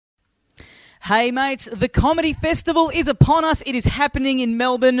Hey mates, the Comedy Festival is upon us. It is happening in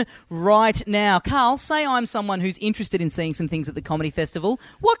Melbourne right now. Carl, say I'm someone who's interested in seeing some things at the Comedy Festival.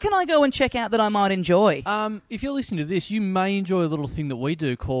 What can I go and check out that I might enjoy? If you're listening to this, you may enjoy a little thing that we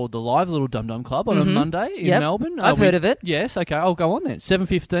do called the Live Little Dum Dum Club on a Monday in Melbourne. I've heard of it. Yes, okay, I'll go on then.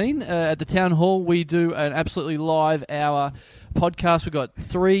 7:15 at the Town Hall. We do an absolutely live hour podcast. We've got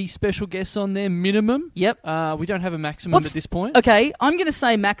 3 special guests on there, minimum. Yep. We don't have a maximum at this point. Okay, I'm going to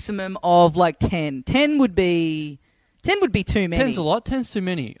say maximum of like 10. 10 would be too many. 10's a lot. 10's too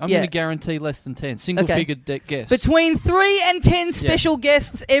many. I'm going to guarantee less than 10. Single-figured guests. Between 3 and 10 special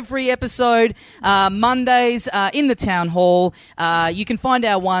guests every episode. Mondays in the Town Hall. You can find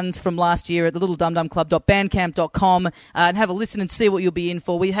our ones from last year at thelittledumdumclub.bandcamp.com and have a listen and see what you'll be in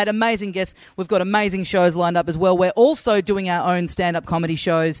for. We had amazing guests. We've got amazing shows lined up as well. We're also doing our own stand-up comedy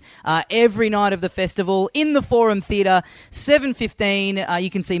shows every night of the festival in the Forum Theatre. 7:15.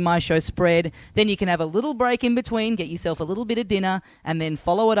 You can see my show Spread. Then you can have a little break in between, get yourself a little bit of dinner, and then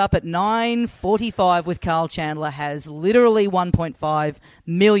follow it up at 9:45 with Carl Chandler. Has literally 1.5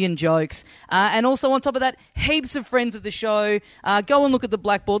 million jokes. And also on top of that, heaps of friends of the show. Go and look at the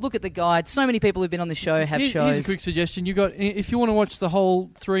blackboard, look at the guide. So many people who've been on the show have shows. Here's a quick suggestion. If you want to watch the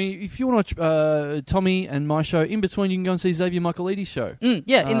whole 3, if you want to watch Tommy and my show, in between you can go and see Xavier Michaelides' show. In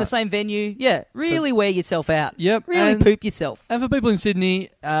the same venue. Yeah, really wear yourself out. Yep. Really poop yourself. And for people in Sydney,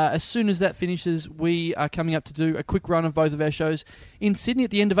 as soon as that finishes, we are coming up to do a quick run of both of our shows in Sydney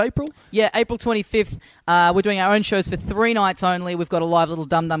at the end of April. Yeah, April 25th. We're doing our own shows for 3 nights only. We've got a live little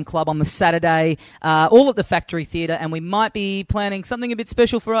Dum Dum Club on the Saturday, all at the Factory Theatre, and we might be planning something a bit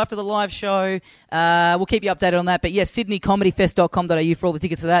special for after the live show. We'll keep you updated on that. But yeah, sydneycomedyfest.com.au for all the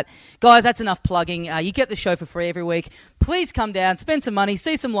tickets to that. Guys, that's enough plugging. You get the show for free every week. Please come down, spend some money,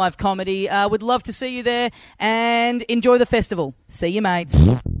 see some live comedy. We'd love to see you there and enjoy the festival. See you, mates.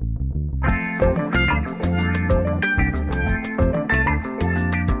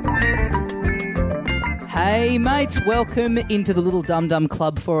 Hey mates, welcome into the Little Dum Dum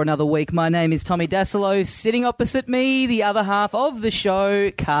Club for another week. My name is Tommy Dasilo. Sitting opposite me, the other half of the show,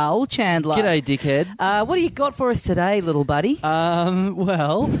 Carl Chandler. G'day, dickhead. What do you got for us today, little buddy?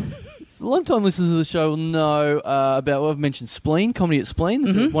 Well, long-time listeners of the show will know about what I've mentioned, Spleen, Comedy at Spleen.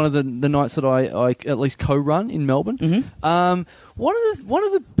 This is one of the nights that I at least co-run in Melbourne. One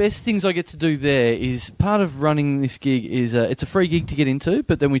of the best things I get to do there is part of running this gig is it's a free gig to get into,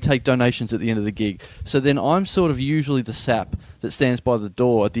 but then we take donations at the end of the gig. So then I'm sort of usually the sap that stands by the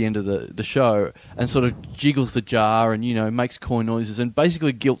door at the end of the show and sort of jiggles the jar and, makes coin noises and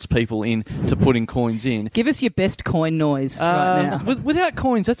basically guilts people in to putting coins in. Give us your best coin noise right now. Without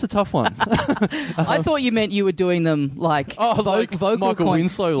coins, that's a tough one. I thought you meant you were doing them like vocal Michael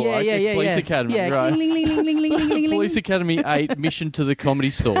coins. Winslow, Police Academy, right? Police Academy 8, Mission to the Comedy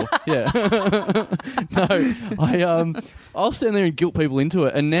Store. Yeah. No, I'll stand there and guilt people into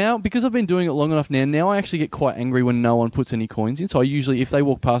it. And now, because I've been doing it long enough now I actually get quite angry when no one puts any coins in. So I usually, if they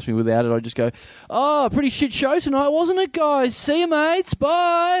walk past me without it, I just go, "Oh, pretty shit show tonight, wasn't it, guys? See you, mates.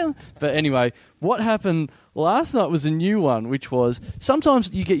 Bye." But anyway, what happened last night was a new one, which was sometimes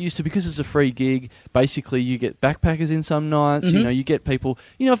you get used to, because it's a free gig, basically you get backpackers in some nights, you get people,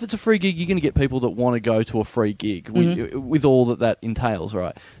 if it's a free gig, you're going to get people that want to go to a free gig with all that entails,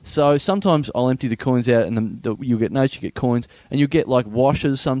 right? So sometimes I'll empty the coins out and you'll get notes, you get coins, and you'll get like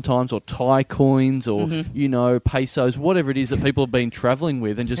washers sometimes, or Thai coins, or, pesos, whatever it is that people have been travelling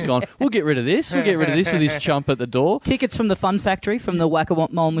with and just gone, we'll get rid of this with this chump at the door. Tickets from the Fun Factory, from the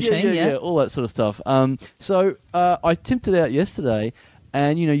Whack-A-Mole machine, yeah, all that sort of stuff. So I tipped it out yesterday,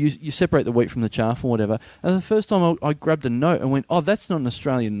 and you separate the wheat from the chaff or whatever. And the first time I grabbed a note and went, "Oh, that's not an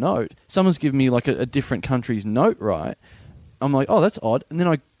Australian note. Someone's given me like a different country's note, right?" I'm like, "Oh, that's odd." And then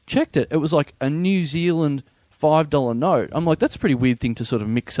I checked it. It was like a New Zealand $5 note. I'm like, that's a pretty weird thing to sort of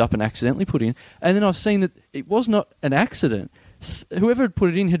mix up and accidentally put in. And then I've seen that it was not an accident. Whoever had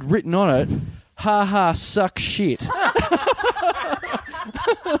put it in had written on it, "Ha ha, suck shit."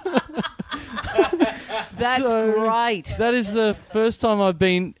 That's great. That is the first time I've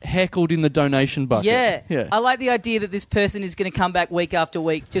been heckled in the donation bucket. Yeah. I like the idea that this person is going to come back week after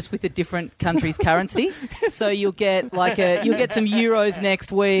week just with a different country's currency. So you'll get some euros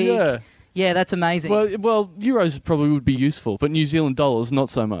next week. Yeah. Yeah, that's amazing. Well, euros probably would be useful, but New Zealand dollars, not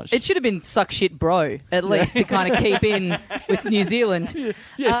so much. It should have been suck shit bro, at least, to kind of keep in with New Zealand.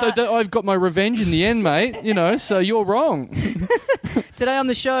 Yeah, so I've got my revenge in the end, mate, so you're wrong. Today on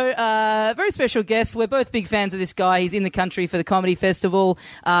the show, very special guest. We're both big fans of this guy. He's in the country for the Comedy Festival.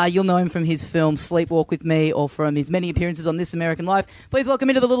 You'll know him from his film Sleepwalk with Me, or from his many appearances on This American Life. Please welcome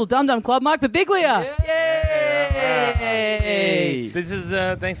into the Little Dum Dum Club, Mark Birbiglia. Yay! This is,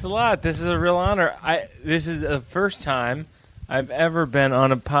 thanks a lot. This is a real honor. This is the first time I've ever been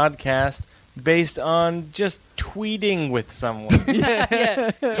on a podcast based on just tweeting with someone.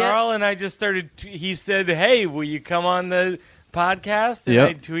 yeah. Carl and I just started. He said, "Hey, will you come on the podcast?" And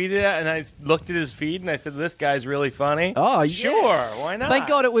I tweeted it, and I looked at his feed, and I said, "This guy's really funny." Oh, sure, yes. why not? Thank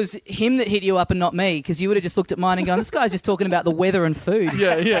God it was him that hit you up and not me, because you would have just looked at mine and gone, "This guy's just talking about the weather and food."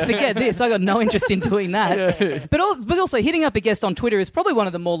 Yeah. Forget this. I got no interest in doing that. Yeah. But also hitting up a guest on Twitter is probably one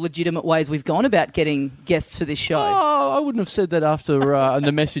of the more legitimate ways we've gone about getting guests for this show. Oh, I wouldn't have said that after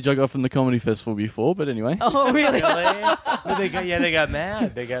the message I got from the comedy festival before, but anyway. Oh, really? Well, they got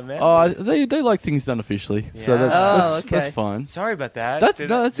mad. They got mad. Oh, they like things done officially, so Yeah. that's fine. Sorry about that. That's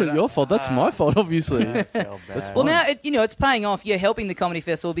not your fault. That's my fault, obviously. I feel bad. That's Well, fine. now it's paying off. You're helping the comedy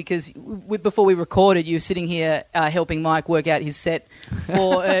festival because before we recorded, you were sitting here helping Mike work out his set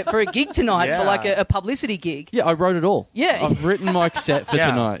for a gig tonight, for like a publicity gig. Yeah, I wrote it all. Yeah. I've written Mike's set for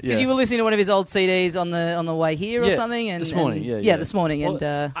tonight. Yeah. Because you were listening to one of his old CDs on the way here or something, and this morning. Yeah, this morning. Well,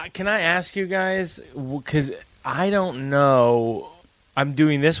 and can I ask you guys, because I don't know. I'm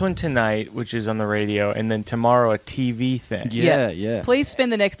doing this one tonight, which is on the radio, and then tomorrow a TV thing. Yeah. please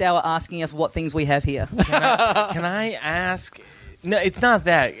spend the next hour asking us what things we have here. Can I ask? No, it's not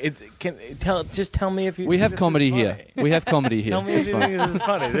that. Just tell me if you. We have this comedy is here. funny. We have comedy here. Tell me if you think this is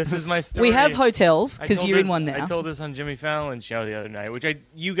funny. This is my story. We have hotels I because told you're in this- one now. I told this on Jimmy Fallon's show the other night, which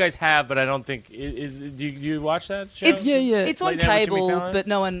you guys have, but I don't think is. Do you watch that show? It's Yeah. It's on Late Night with Jimmy cable, Fallon?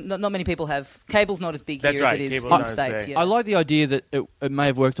 but not many people have. Cable's not as big That's here right, as it is cable's in not the as States. big. Yeah. I like the idea that it may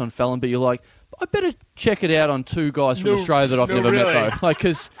have worked on Fallon, but you're like, I better check it out on two guys from No, Australia that I've no, never really. met, though. Like,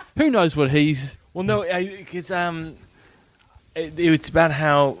 because who knows what he's... Well, no, because it's about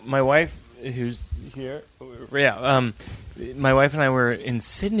how my wife, who's here, my wife and I were in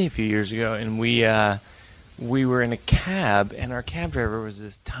Sydney a few years ago, and we were in a cab, and our cab driver was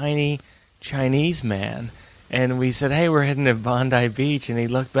this tiny Chinese man, and we said, "Hey, we're heading to Bondi Beach," and he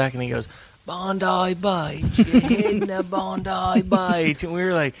looked back and he goes, "Bondi Beach, you're heading to Bondi Beach," and we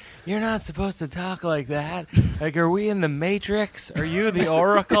were like, "You're not supposed to talk like that. Like, are we in the Matrix? Are you the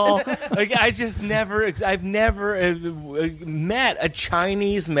Oracle?" Like, I've never met a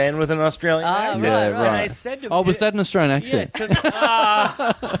Chinese man with an Australian accent. right. And I said to him, Oh, was that an Australian accent?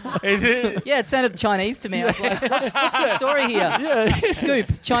 Yeah, it sounded Chinese to me. I was like, what's the story here? Yeah.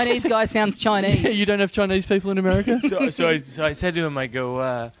 Scoop. Chinese guy sounds Chinese. You don't have Chinese people in America? so I said to him, I go,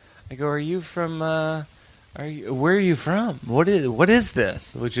 are you from? Where are you from? What is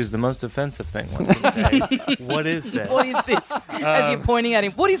this? Which is the most offensive thing one can say. What is this? What is this? As you're pointing at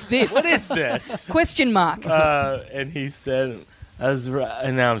him, what is this? What is this? Question mark. And he said,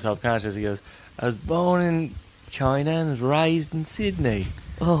 and now I'm self-conscious. He goes, "I was born in China and was raised in Sydney."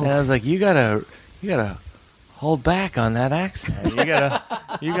 Oh. And I was like, you gotta hold back on that accent.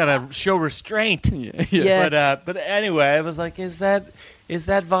 You gotta show restraint. Yeah. But anyway, I was like, is that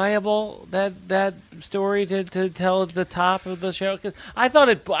viable? That story to tell at the top of the show? 'Cause I thought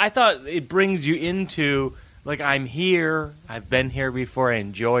it brings you into, like, I'm here. I've been here before. I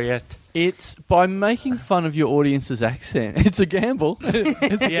enjoy it. It's by making fun of your audience's accent. It's a gamble.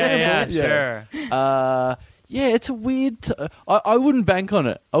 It's a Yeah, gamble. sure. Yeah, it's a weird... I wouldn't bank on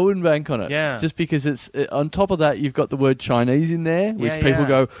it. Yeah. Just because it's... on top of that, you've got the word Chinese in there, which people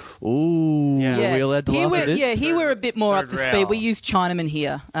go, ooh, Yeah. are we allowed to Here laugh at this? Yeah, here we're a bit more up to Third speed. rail. We use Chinaman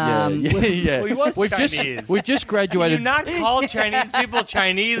here. Yeah. Well, he was Chinese. We've just Can you graduated... not call Chinese people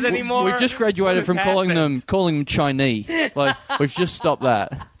Chinese anymore? We've just graduated What from has calling happened? them Chinese. Like, we've just stopped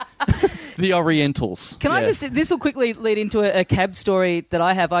that. The Orientals. Can I Yeah. just? This will quickly lead into a cab story that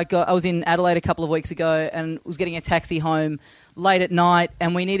I have. I was in Adelaide a couple of weeks ago and was getting a taxi home late at night,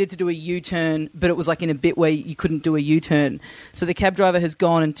 and we needed to do a U-turn, but it was like in a bit where you couldn't do a U-turn. So the cab driver has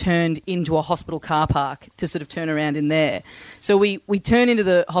gone and turned into a hospital car park to sort of turn around in there. So we turn into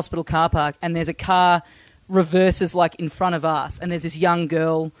the hospital car park, and there's a car reverses like in front of us, and there's this young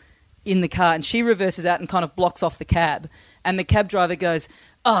girl in the car, and she reverses out and kind of blocks off the cab, and the cab driver goes,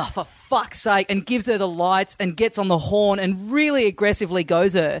 "Oh, for fuck's sake," and gives her the lights and gets on the horn and really aggressively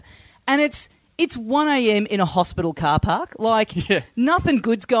goes her. And it's 1 a.m. in a hospital car park. Like, nothing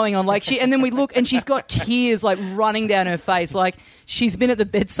good's going on. Like, and then we look, and she's got tears, like, running down her face. Like, she's been at the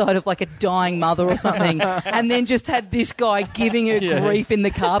bedside of, like, a dying mother or something, and then just had this guy giving her grief in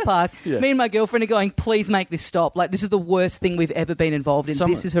the car park. Yeah. Me and my girlfriend are going, "Please make this stop. Like, this is the worst thing we've ever been involved in.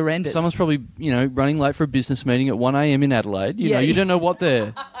 This is horrendous." Someone's probably, running late for a business meeting at 1 a.m. in Adelaide. You don't know what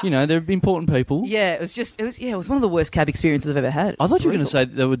they're, they're important people. Yeah, it was one of the worst cab experiences I've ever had. I thought you were going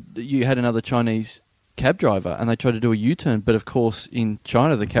Brutal. to say you had another Chinese cab driver, and they try to do a U-turn. But of course, in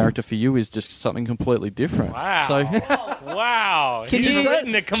China, the character for you is just something completely different. Wow. So, wow. Can He's you-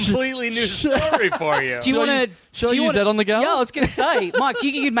 written a completely new story for you. Do you want to? shall I use that on the go? Yeah, I was going to say, Mike,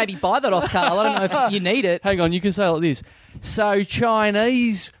 you could maybe buy that off Carl. I don't know if you need it. Hang on, you can say it like this. So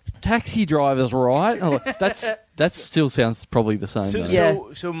Chinese taxi drivers, right? Oh, that still sounds probably the same. So,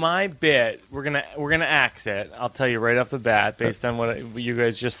 though. so my bit, we're gonna axe it. I'll tell you right off the bat, based on what you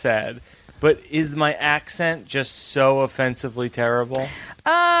guys just said. But is my accent just so offensively terrible?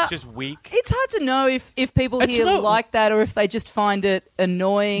 Just weak. It's hard to know if people It's here not- like that or if they just find it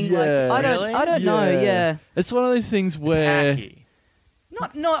annoying. Yeah. Like, Really? I don't know. Yeah, It's one of those things where... Hacky.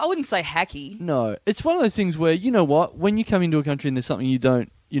 no, I wouldn't say hacky. No, it's one of those things where, you know what, when you come into a country and there's something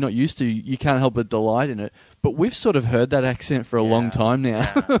you're not used to, you can't help but delight in it. But we've sort of heard that accent for a long time now.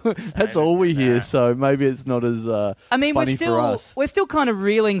 Yeah. That's I all we understand hear, that. so maybe it's not as I mean, funny for us. we're still kind of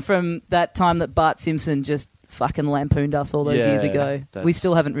reeling from that time that Bart Simpson just fucking lampooned us all those years Yeah, ago. We that's-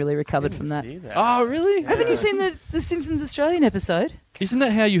 still haven't really recovered from that. See that. Oh, really? Haven't you seen the Simpsons Australian episode? Isn't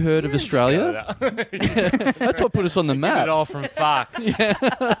that how you heard of Australia? That's what put us on the Get map. it all from Fox.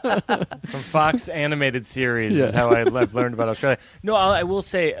 From Fox animated series is Yeah. how I've learned about Australia. No, I will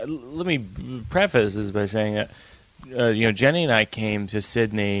say, let me preface this by saying that, Jenny and I came to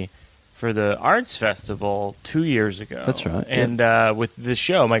Sydney for the Arts Festival 2 years ago. That's right, And with the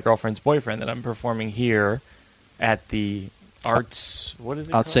show, My Girlfriend's Boyfriend, that I'm performing here at the Arts, what is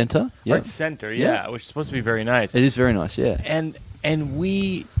it Arts called? Centre? Yeah. Arts Center, Yeah. which is supposed to be very nice. It is very nice, yeah. And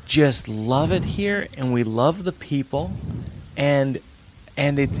we just love it here, and we love the people, and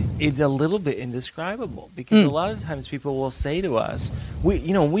it's a little bit indescribable because a lot of times people will say to us, we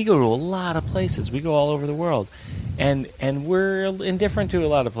go to a lot of places, we go all over the world, and we're indifferent to a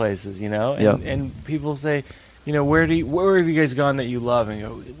lot of places, and people say, where have you guys gone that you love? And you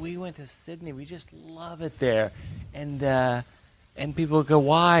go, we went to Sydney, we just love it there, and people go,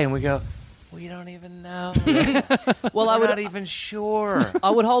 why? And we go, we don't even know. Well, We're not even sure. I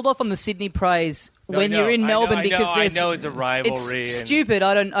would hold off on the Sydney praise when you're in Melbourne because I there's know it's a rivalry. It's and- stupid.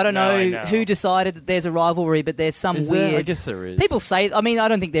 I don't No, I know know. who decided that there's a rivalry, but there's some Is there? weird. I guess there is. People say. I mean, I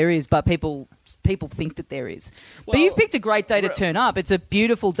don't think there is, but people think that there is. But Well, you've picked a great day to turn up. It's a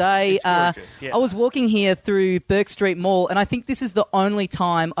beautiful day. It's gorgeous, yeah. I was walking here through Burke Street Mall, and I think this is the only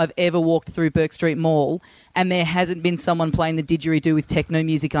time I've ever walked through Burke Street Mall and there hasn't been someone playing the didgeridoo with techno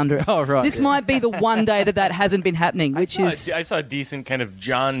music under it. Oh, right, This yeah. might be the one day that hasn't been happening, which is... I saw a decent kind of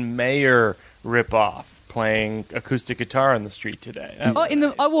John Mayer ripoff playing acoustic guitar on the street today. That Oh, was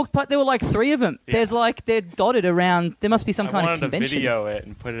nice. I walked past. There were like 3 of them. Yeah. they're dotted around. There must be some I kind of wanted to convention. video it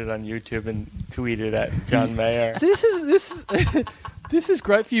and put it on YouTube and tweet it at John Mayer. So this is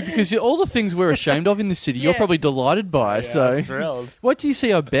great for you because all the things we're ashamed of in this city, you're Yeah. probably delighted by. I so was thrilled. what do you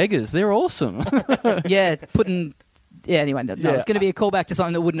see are beggars? They're awesome. Yeah, putting. Yeah, anyway, no, Yeah. it's going to be a callback to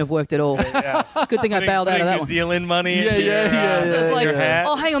something that wouldn't have worked at all. Yeah. Good thing I bailed out of that New one. Zealand money. Yeah, into yeah, your, yeah, So it's yeah, like, your hat.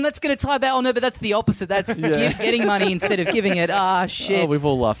 oh, hang on, that's going to tie back. Oh, no, but that's the opposite. That's Yeah. getting money instead of giving it. Ah, shit. Oh, we've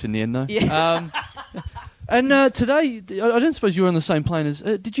all laughed in the end, though. Yeah. And today, I don't suppose you were on the same plane as...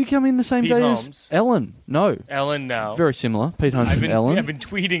 did you come in the same Pete day Holmes. as Ellen? No. Ellen, no. Very similar. Pete Holmes and Ellen. I've been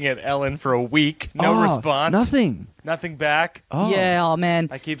tweeting at Ellen for a week. No Oh, response. Nothing. Nothing back. Oh. Yeah, oh, man.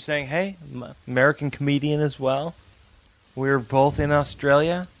 I keep saying, hey, American comedian as well. We're both in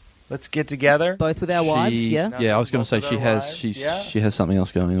Australia. Let's get together. Both with our wives, yeah? Yeah, I was going to say Both with our wives, she has something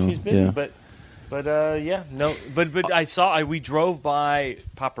else going on. She's busy, yeah. but yeah, no, but we drove by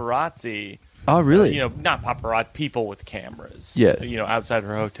paparazzi. Oh, really? Not paparazzi, people with cameras. Yeah. Outside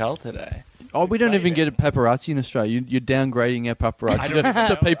her hotel today. Oh, we don't even Exciting. get a paparazzi in Australia. You're downgrading our paparazzi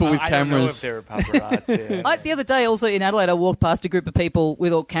to people with I don't know cameras. if they were paparazzi. The other day, also in Adelaide, I walked past a group of people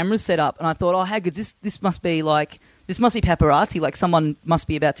with all cameras set up, and I thought, oh, how good, this must be like... This must be paparazzi, like someone must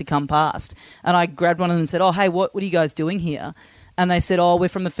be about to come past. And I grabbed one of them and said, oh, hey, what are you guys doing here? And they said, oh, we're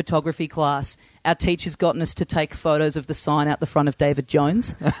from the photography class. Our teacher's gotten us to take photos of the sign out the front of David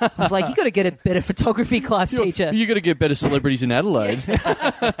Jones. I was like, you got to get a better photography class teacher. You got to get better celebrities in Adelaide.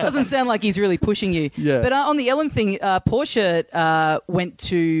 Doesn't sound like he's really pushing you. Yeah. But on the Ellen thing, Portia went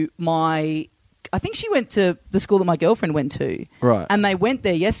to I think she went to the school that my girlfriend went to. Right. And they went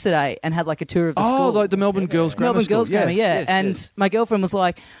there yesterday and had like a tour of the Oh, school. like the Melbourne Girls Grammar Melbourne School. Girls Grammar, Yes, yeah. yes, and yes. my girlfriend was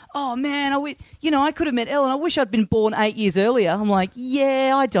like, oh, man, I could have met Ellen. I wish I'd been born 8 years earlier. I'm like,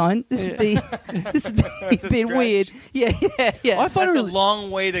 yeah, I don't. This would be a bit stretch. weird. Yeah. I find That's it a really...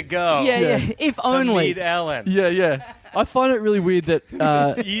 long way to go. Yeah. If To only. meet Ellen. Yeah. I find it really weird that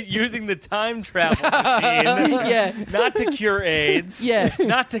Using the time travel machine, Yeah. not to cure AIDS, Yeah.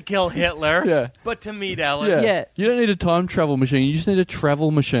 not to kill Hitler, Yeah. but to meet Ellen. Yeah. you don't need a time travel machine. You just need a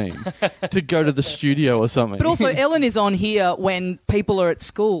travel machine to go to the studio or something. But also, Ellen is on here when people are at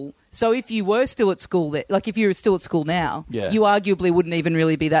school. So if you were still at school, like if you're still at school now, Yeah. you arguably wouldn't even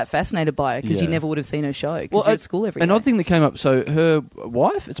really be that fascinated by her because you Yeah. never would have seen her show because you're at school every day. An odd thing that came up. So her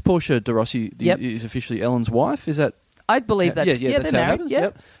wife, it's Portia de Rossi, Yep. is officially Ellen's wife. Is that? I believe that's that's they're how it married. happens. Yeah.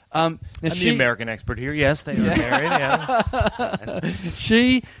 Yep. Now I'm the American expert here. Yes, they are married. Yeah.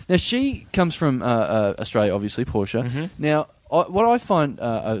 she comes from Australia, obviously, Portia. Mm-hmm. Now, what I find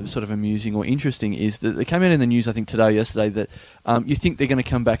sort of amusing or interesting is that it came out in the news, I think today or yesterday, that you think they're going to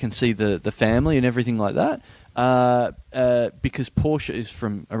come back and see the family and everything like that because Portia is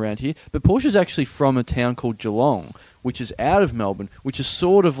from around here. But Portia's actually from a town called Geelong, which is out of Melbourne, which is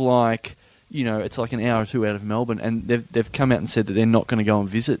sort of like, it's like an hour or two out of Melbourne, and they've come out and said that they're not going to go and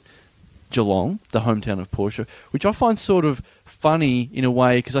visit Geelong, the hometown of Portia, which I find sort of funny in a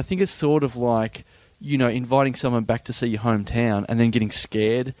way because I think it's sort of like, inviting someone back to see your hometown and then getting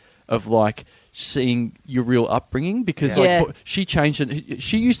scared of like seeing your real upbringing because she changed it.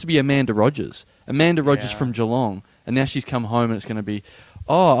 She used to be Amanda Rogers from Geelong, and now she's come home and it's going to be,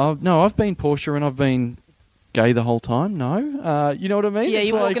 no, I've been Portia and I've been gay the whole time. No, you know what I mean? Yeah, It's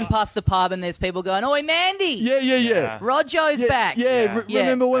you're like, walking past the pub and there's people going, "Oi, Mandy! Yeah. Rojo's back!" Yeah.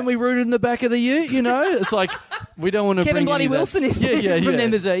 Remember when we rooted in the back of the ute? It's like we don't want to. Kevin bring Bloody any of Wilson that. is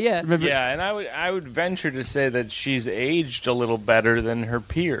remembers her. Yeah, Remember, Yeah, and I would venture to say that she's aged a little better than her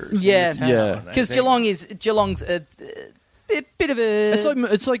peers. Yeah. in the town, Yeah. I because think. Geelong's a bit of a.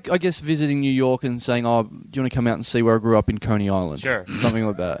 It's like I guess visiting New York and saying, "Oh, do you want to come out and see where I grew up in Coney Island?" Sure. Something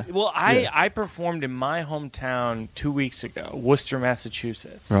like that. Well, I performed in my hometown 2 weeks ago, Worcester,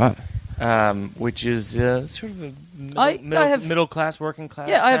 Massachusetts. Right. Which is sort of a middle class, working class.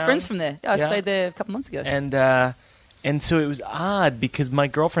 Yeah, I have town. friends from there. Yeah, I Yeah. stayed there a couple months ago. And so it was odd because my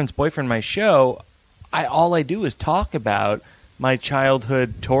girlfriend's boyfriend, my show, all I do is talk about my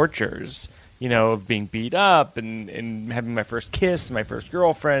childhood tortures. Of being beat up and having my first kiss, my first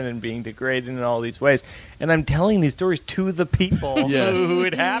girlfriend, and being degraded in all these ways. And I'm telling these stories to the people who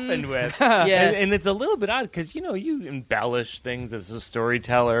it happened with. Yeah. And it's a little bit odd because, you embellish things as a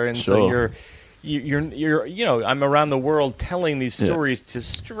storyteller. And so Sure. you're I'm around the world telling these stories to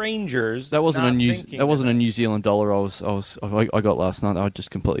strangers. That wasn't not a New thinking that wasn't a about- New Zealand dollar I got last night. I just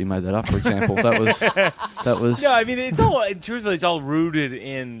completely made that up. For example, that was. No, I mean truthfully, it's all rooted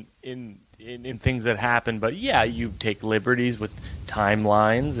in things that happen. But yeah, you take liberties with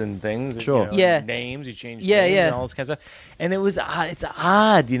timelines and things. And, Sure. Yeah. Names, you change Yeah, names yeah. and all this kind of stuff. And it's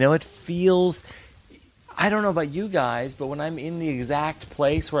odd, it feels. I don't know about you guys, but when I'm in the exact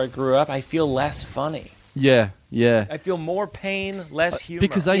place where I grew up, I feel less funny. Yeah. I feel more pain, less humor.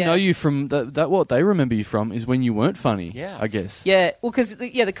 Because they Yeah. know you from that. What they remember you from is when you weren't funny. Yeah. I guess. Yeah, well, because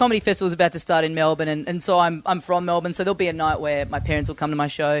the comedy festival is about to start in Melbourne, and so I'm from Melbourne, so there'll be a night where my parents will come to my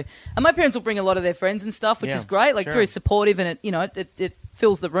show, and my parents will bring a lot of their friends and stuff, which Yeah, is great. Like, sure. it's very supportive, and it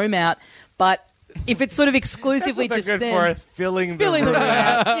fills the room out. But if it's sort of exclusively That's just what they're them good for, filling the filling the room room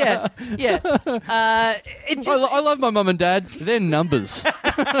out. out, it just I love my mum and dad. They're numbers.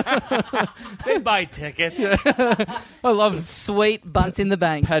 They buy tickets. I love sweet bunts in the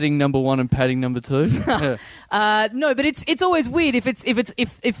bank. padding number 1 and padding number 2. Yeah. No, but it's always weird if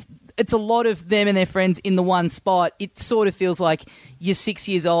it's a lot of them and their friends in the one spot. It sort of feels like you're 6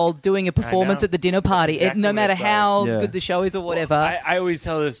 years old doing a performance know. at the dinner party. That's exactly No what matter it's how like. Yeah. good the show is or whatever. I always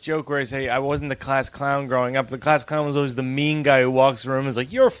tell this joke where I say I wasn't the class clown growing up. The class clown was always the mean guy who walks the room and is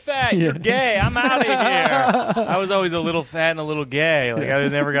like, "You're fat, you're gay, I'm out of here." I was always a little fat and a little gay. Like I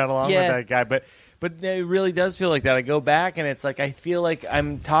never got along Yeah. with that guy. But it really does feel like that. I go back and it's like I feel like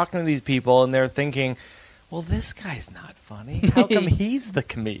I'm talking to these people and they're thinking, well, this guy's not funny. How come he's the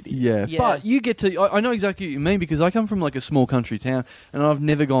comedian? Yeah, Yeah. but you get to. I know exactly what you mean because I come from like a small country town, and I've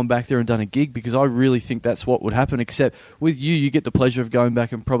never gone back there and done a gig because I really think that's what would happen. Except with you get the pleasure of going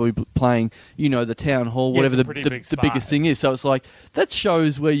back and probably playing, the town hall, Yeah, whatever it's a pretty big the spot. biggest thing is. So it's like that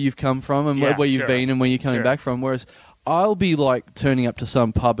shows where you've come from and Yeah, where you've sure. been and where you're coming Sure. back from. Whereas I'll be like turning up to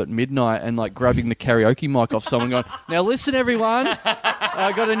some pub at midnight and like grabbing the karaoke mic off someone going, "Now listen everyone,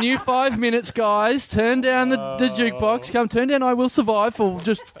 I got a new 5 minutes, guys. Turn down the jukebox. Come turn down I Will Survive for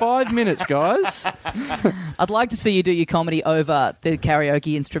just 5 minutes, guys." I'd like to see you do your comedy over the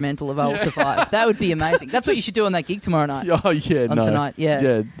karaoke instrumental of I Will Survive. That would be amazing. That's what you should do on that gig tomorrow night. Oh yeah, On tonight,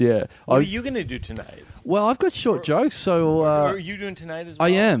 yeah. Yeah. What are you going to do tonight? Well, I've got short jokes, so... are you doing tonight as well?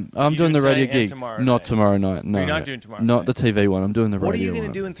 I am. I'm doing the radio gig. Not tomorrow night. No, you're not doing tomorrow Not night. the TV one. I'm doing the radio one. What are you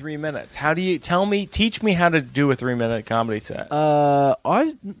going to do in 3 minutes? How do you... Teach me how to do a 3-minute comedy set.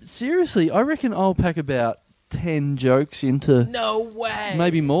 Seriously, I reckon I'll pack about 10 jokes into... No way.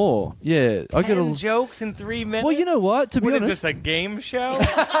 Maybe more. Yeah. 10 jokes in 3 minutes? Well, you know what? To be honest... What is this, a game show?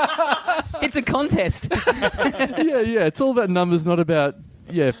 It's a contest. yeah. It's all about numbers, not about...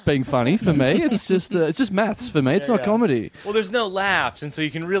 Yeah, being funny for me. It's just maths for me. It's not comedy. Well, there's no laughs, and so you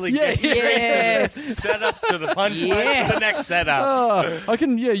can really get straight to the setups to the punchline to the next setup. I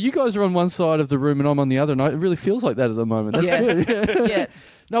can. Yeah, you guys are on one side of the room and I'm on the other, and it really feels like that at the moment. That's good. Yeah.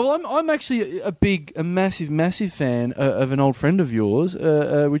 No, well, I'm actually a massive fan of an old friend of yours,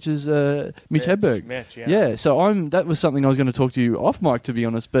 which is Mitch Hedberg. Mitch, yeah. So that was something I was going to talk to you off mic, to be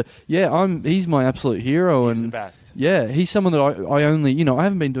honest. But yeah, he's my absolute hero. He's and the best. Yeah, he's someone that I only, I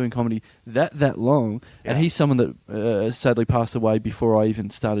haven't been doing comedy that long, and he's someone that sadly passed away before I even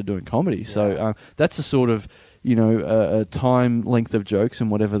started doing comedy. Yeah. So that's the sort of a time length of jokes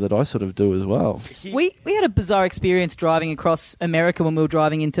and whatever that I sort of do as well. We had a bizarre experience driving across America when we were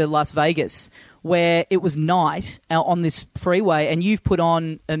driving into Las Vegas, where it was night on this freeway, and you've put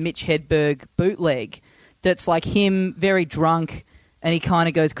on a Mitch Hedberg bootleg that's like him very drunk, and he kind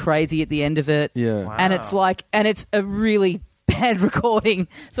of goes crazy at the end of it. Yeah. Wow. And it's a really bad recording,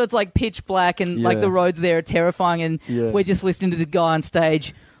 so it's like pitch black, and like the roads there are terrifying, and we're just listening to the guy on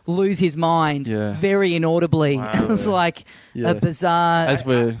stage lose his mind very inaudibly. Wow. It was like a bizarre... As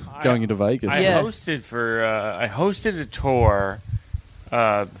we're going into Vegas. I hosted a tour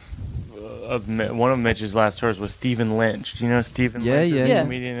of one of Mitch's last tours was Stephen Lynch. Do you know Stephen Lynch? He's a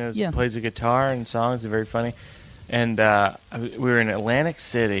comedian who plays a guitar and songs. He's very funny. And we were in Atlantic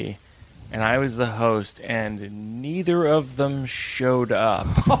City, and I was the host, and neither of them showed up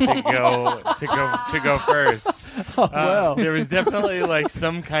to go first. Oh, wow. There was definitely like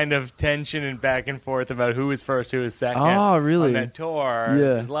some kind of tension and back and forth about who was first, who was second. Oh, really? On that tour. Yeah.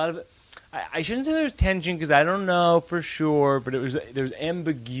 There's a lot of. I shouldn't say there was tension because I don't know for sure, but there was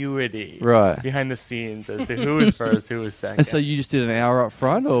ambiguity behind the scenes as to who was first, who was second. And so you just did an hour up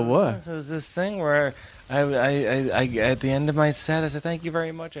front, or what? So it was this thing where I at the end of my set, I said, "Thank you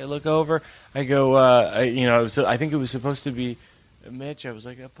very much." I look over, I go, so I think it was supposed to be Mitch. I was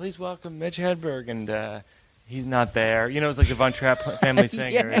like, "Please welcome Mitch Hedberg," and he's not there. It was like the Von Trapp family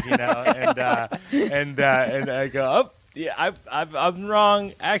singers, and I go, "Oh, yeah, I'm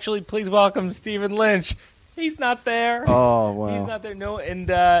wrong. Actually, please welcome Stephen Lynch." He's not there. Oh, wow. He's not there. No, and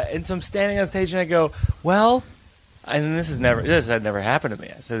so I'm standing on stage and I go, "Well," and this had never happened to me.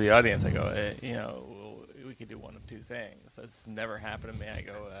 I said to the audience, I go, we could do one of two things. That's never happened to me. I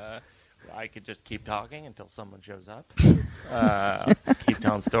go, I could just keep talking until someone shows up, keep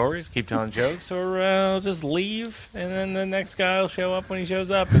telling stories, keep telling jokes, or I'll just leave, and then the next guy will show up when he shows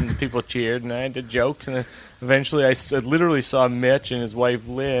up. And people cheered, and I did jokes, and then eventually I literally saw Mitch and his wife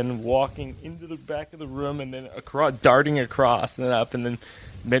Lynn walking into the back of the room, and then darting across and then up, and then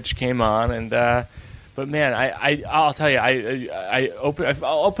Mitch came on, and. But man, I'll tell you, I've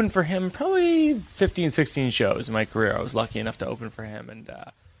opened for him probably 15, 16 shows in my career. I was lucky enough to open for him, and there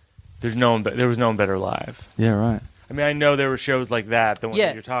was no one better live. Yeah, right. I mean, I know there were shows like that, the one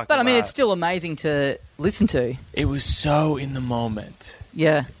that you're talking about. But I mean, it's still amazing to listen to. It was so in the moment.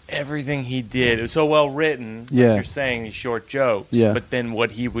 Yeah. Everything he did, it was so well written. Yeah. Like you're saying, these short jokes. Yeah. But then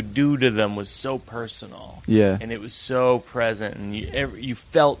what he would do to them was so personal. Yeah. And it was so present, and you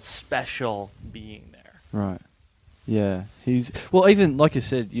felt special being there. Right. Yeah. Even like I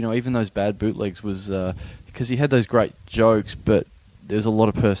said, even those bad bootlegs was because he had those great jokes, but there's a lot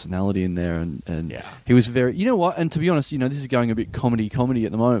of personality in there, and he was very. You know what? And to be honest, this is going a bit comedy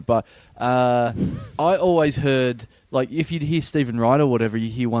at the moment, but I always heard, like, if you'd hear Stephen Wright or whatever, you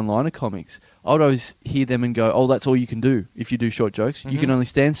hear one-liner comics, I would always hear them and go, "Oh, that's all you can do if you do short jokes. Mm-hmm. You can only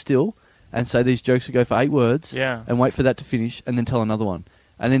stand still and say these jokes will go for 8 words, and wait for that to finish, and then tell another one."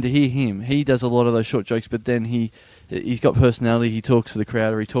 And then to hear him, he does a lot of those short jokes, but then he's got personality. He talks to the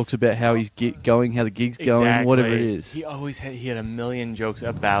crowd, or he talks about how he's going, how the gig's going, whatever it is. He always had a million jokes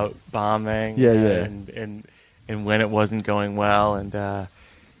about bombing, and when it wasn't going well, and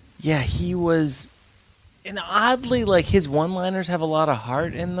he was. And oddly, like, his one-liners have a lot of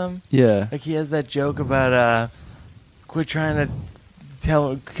heart in them. Yeah, like he has that joke about quit trying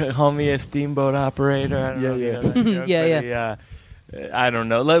to call me a steamboat operator. I don't know if you know that joke, I don't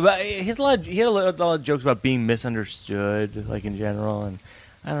know. Like, he had a lot of jokes about being misunderstood, like, in general, and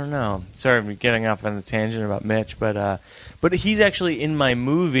I don't know. Sorry, I'm getting off on a tangent about Mitch, but he's actually in my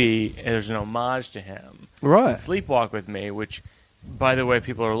movie. There's an homage to him, right? Sleepwalk with Me, which, by the way,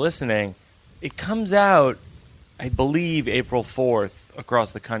 people are listening. it comes out, I believe, April 4th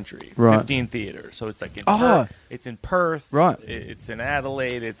across the country. Right. 15 theaters. So it's like in Oh. Perth. It's in Perth. Right. It's in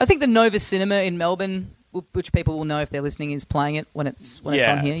Adelaide. I think the Nova Cinema in Melbourne, which people will know if they're listening, is playing it when it's on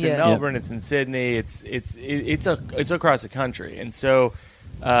here. It's in Melbourne. It's in Sydney. It's across the country. And so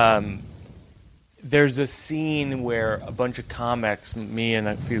there's a scene where a bunch of comics, me and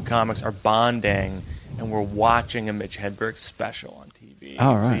a few comics, are bonding, and we're watching a Mitch Hedberg special on TV.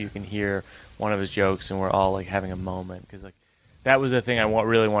 Oh, So right. you can hear one of his jokes, and we're all like having a moment because like that was the thing I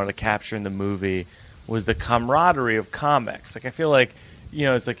really wanted to capture in the movie was the camaraderie of comics. Like I feel like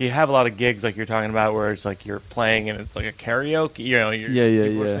it's like you have a lot of gigs like you're talking about where it's like you're playing and it's like a karaoke.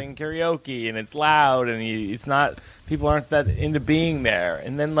 People are singing karaoke and it's loud and it's not people aren't that into being there.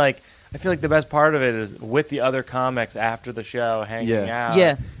 And then like I feel like the best part of it is with the other comics after the show hanging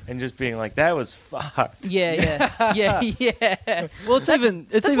out and just being like, that was fucked. Yeah. Well,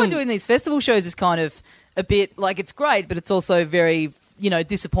 that's why doing these festival shows is kind of a bit like it's great, but it's also very,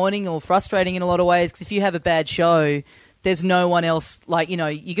 disappointing or frustrating in a lot of ways because if you have a bad show, there's no one else, like,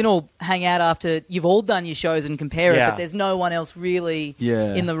 you can all hang out after you've all done your shows and compare it, but there's no one else really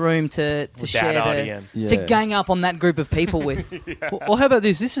in the room to share to gang up on that group of people with. Well, how about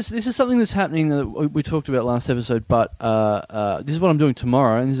this? This is something that's happening that we talked about last episode, but this is what I'm doing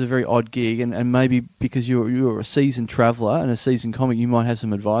tomorrow, and this is a very odd gig, and maybe because you're a seasoned traveller and a seasoned comic, you might have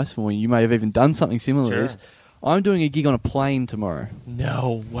some advice for me. You may have even done something similar to this. I'm doing a gig on a plane tomorrow.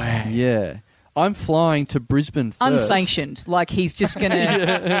 No way. Yeah. I'm flying to Brisbane first. Unsanctioned. Like he's just going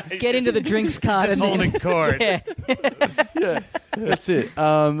to get into the drinks cart just and holding court. That's it.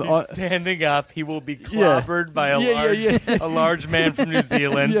 He's standing up. He will be clobbered by a large man from New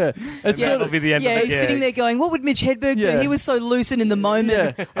Zealand. And that'll be the end of the gig. He's sitting there going, what would Mitch Hedberg do? He was so lucid in the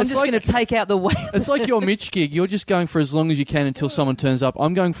moment. I'm just going to take out the whale. It's like your Mitch gig. You're just going for as long as you can until someone turns up.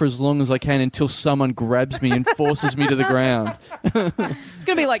 I'm going for as long as I can until someone grabs me and forces me to the ground. It's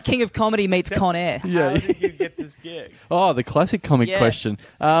going to be like King of Comedy meets Con Air. How did you get this gig? Oh, the classic comic question.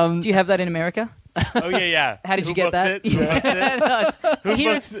 Do you have that in America? Oh, yeah. How did you get that? Who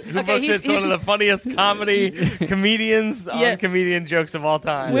books it? It's one of the funniest comedy comedians on comedian jokes of all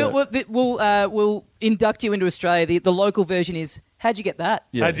time. We'll induct you into Australia. The local version is, how'd you get that?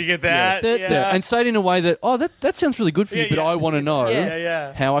 How'd you get that? And say it in a way that, that sounds really good for you, but I want to know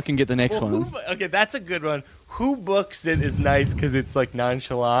how I can get the next one. Okay, that's a good one. Who books it is nice because it's like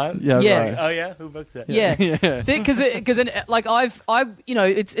nonchalant. Yeah. Right. Oh yeah, who books it? Yeah. Because like I've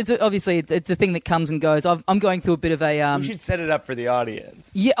it's obviously it's a thing that comes and goes. I'm going through a bit of a. We should set it up for the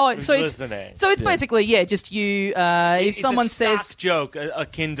audience. Yeah. Oh, so listening. it's basically just you. If someone says stock joke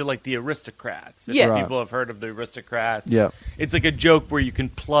akin to like the Aristocrats. If people have heard of the Aristocrats. Yeah. It's like a joke where you can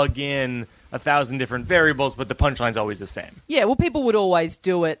plug in 1,000 different variables, but the punchline's always the same. Yeah, well, people would always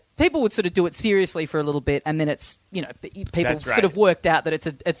do it. People would sort of do it seriously for a little bit, and then it's, people sort of worked out that it's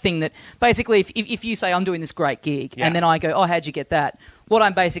a thing that basically, if you say, I'm doing this great gig, and then I go, oh, how'd you get that? What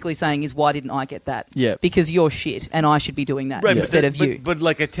I'm basically saying is, why didn't I get that? Yeah. Because you're shit, and I should be doing that instead of you. But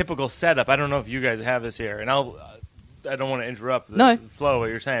like a typical setup, I don't know if you guys have this here, and I don't want to interrupt the flow of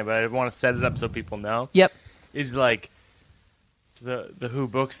what you're saying, but I want to set it up so people know. Yep. Is like the Who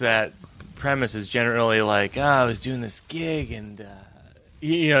Books That premise is generally like, I was doing this gig and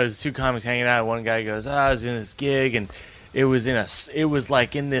there's two comics hanging out. One guy goes, I was doing this gig and it was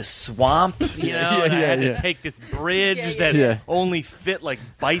like in this swamp, and I had to take this bridge that only fit like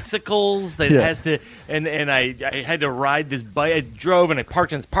bicycles that has to, and I had to ride this bike. I drove and I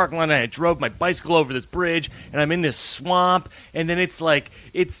parked in this parking lot and I drove my bicycle over this bridge and I'm in this swamp and then it's like,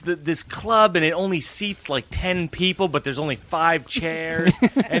 this club and it only seats like 10 people, but there's only 5 chairs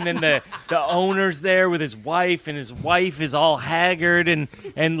and then the owner's there with his wife and his wife is all haggard and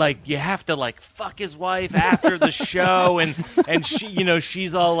like you have to like fuck his wife after the show and she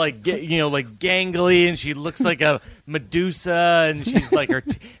she's all like like gangly and she looks like a Medusa and she's like her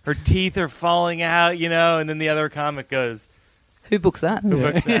teeth are falling out and then the other comic goes, who books that? Who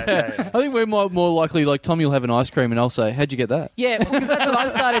books that? Yeah. I think we're more likely like Tommy will have an ice cream and I'll say, how'd you get that? Yeah, because that's what I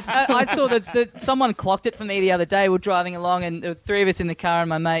started. I saw that someone clocked it for me the other day. We're driving along and there were 3 of us in the car and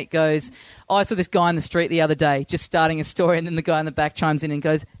my mate goes, I saw this guy in the street the other day just starting a story and then the guy in the back chimes in and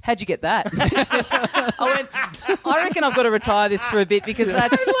goes, how'd you get that? I went, I reckon I've got to retire this for a bit because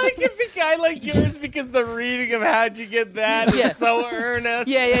that's... I like a big guy like yours because the reading of how'd you get that is so earnest.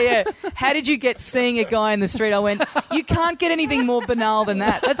 Yeah. How did you get seeing a guy in the street? I went, you can't get anything more banal than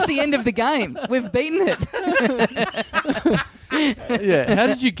that. That's the end of the game. We've beaten it. How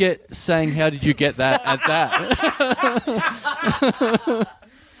did you get saying how did you get that at that?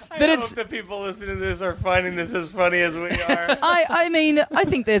 it's the people listening to this are finding this as funny as we are. I mean, I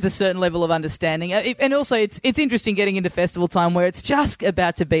think there's a certain level of understanding, and also it's interesting getting into festival time where it's just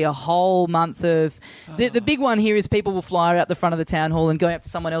about to be a whole month of. The big one here is people will fly out the front of the town hall and going up to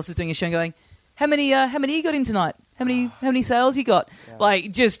someone else who's doing a show and going, how many you got in tonight? How many sales you got? Yeah.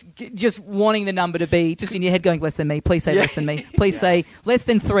 Like just wanting the number to be just in your head going less than me. Please say less than me. Please say less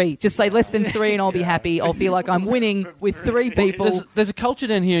than 3. Just say less than 3 and I'll be happy. I'll feel like I'm winning with 3 people. There's a culture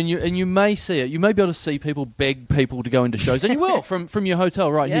down here, and you may see it. You may be able to see people beg people to go into shows, and you will from your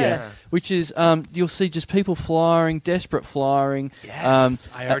hotel right here, which is you'll see just people flying, desperate flying. Yes,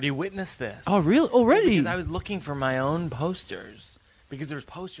 I already witnessed this. Oh, really? Already? Because I was looking for my own posters. Because there's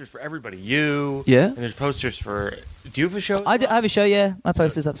posters for everybody. You. Yeah. And there's posters for... Do you have a show? I have a show, yeah. My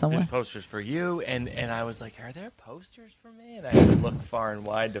poster's up somewhere. There's posters for you. And I was like, are there posters for me? And I had to look far and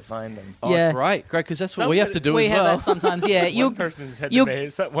wide to find them. Yeah. Oh, great, because that's what we have to do we as well. We have that sometimes, yeah. One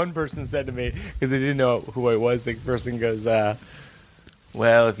person said to me, because they didn't know who I was, the person goes,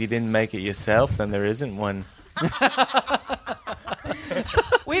 well, if you didn't make it yourself, then there isn't one.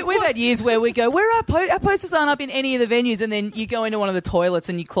 We've had years where we go, where our posters aren't up in any of the venues, and then you go into one of the toilets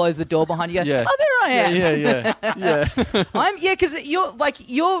and you close the door behind you. Oh, there I am. Yeah. Because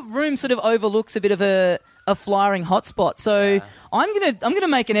your room sort of overlooks a bit of a flying hotspot. So I'm gonna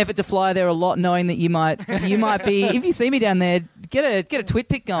make an effort to fly there a lot, knowing that you might be. If you see me down there, get a twit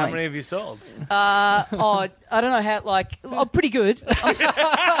pic going. How many have you sold? I don't know how. I'm pretty good. How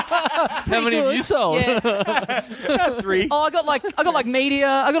many have you sold? Yeah. 3. Oh, I got like media.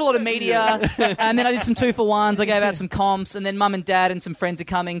 I got a lot of media, and then I did some 2-for-1s. I gave out some comps, and then mum and dad and some friends are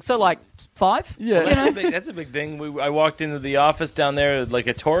coming. So 5. Yeah, well, that's a big thing. I walked into the office down there, like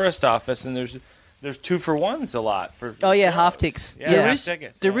a tourist office, and there's 2-for-1s a lot for. Oh yeah, shows. half ticks. Yeah, half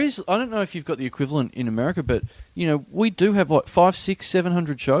tickets. There is. I don't know if you've got the equivalent in America, but we do have 500, 600,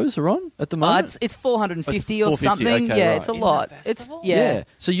 700 shows are on at the moment. It's 450 or 450, something. okay, Yeah, right. it's a In lot. the festival? Yeah.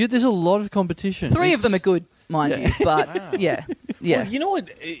 So there's a lot of competition. 3 of them are good, mind you. But Wow. yeah. Well, you know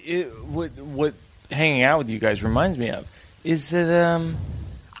what hanging out with you guys reminds me of is that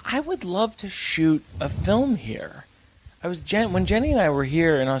I would love to shoot a film here. When Jenny and I were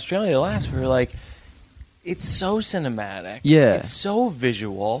here in Australia last, we were like, it's so cinematic. Yeah. It's so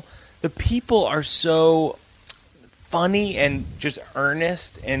visual. The people are so funny and just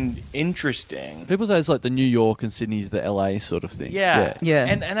earnest and interesting. People say it's like the New York and Sydney's the LA sort of thing. Yeah.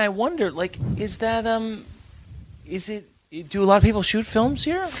 And I wonder, is that is it? Do a lot of people shoot films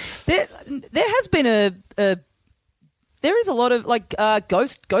here? There has been there is a lot of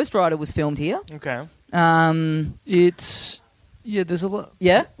Ghost Rider was filmed here. Okay. There's a lot.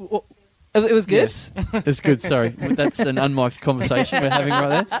 Yeah. Well, It was good. Yes, it's good. Sorry, that's an unmiked conversation we're having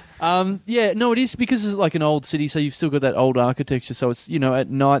right there. No, it is because it's like an old city, so you've still got that old architecture. So it's at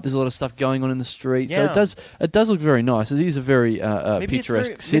night there's a lot of stuff going on in the street. Yeah. So it does look very nice. It is a very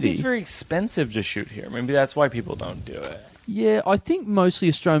picturesque city. Maybe it's very expensive to shoot here. Maybe that's why people don't do it. Yeah, I think mostly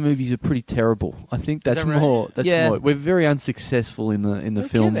Australian movies are pretty terrible. I think that's right? more. That's Yeah. more. We're very unsuccessful in the No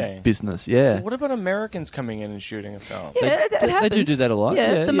film kidding. business. Yeah, What about Americans coming in and shooting a film? Yeah, it happens. they do that a lot.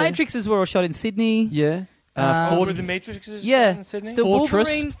 Yeah, Yeah, the yeah. Matrixes were all shot in Sydney. yeah. Were the Matrix Yeah. in Sydney? The Fortress,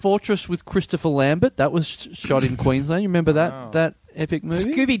 Wolverine- Fortress with Christopher Lambert. That was shot in Queensland. You remember Wow. that epic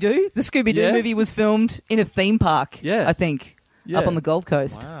movie? Scooby-Doo. The Scooby-Doo Yeah. movie was filmed in a theme park. Yeah. I think Yeah. up on the Gold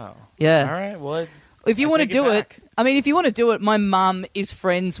Coast. Wow. Yeah. All right. Well, If you I want to take it do it, back. if you want to do it, my mum is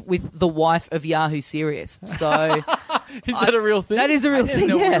friends with the wife of Yahoo Serious. So Is that a real thing? that is a I real didn't thing.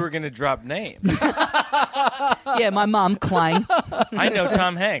 know Yeah. we were going to drop names. Yeah, my mum, Clayne. I know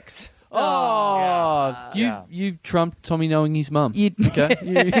Tom Hanks. Oh, Yeah. you trumped Tommy knowing his mum. You-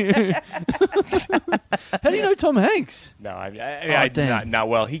 Okay. How do you know Tom Hanks? No, I damn. not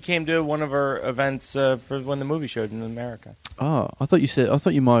well. He came to one of our events for when the movie showed in America. Oh, I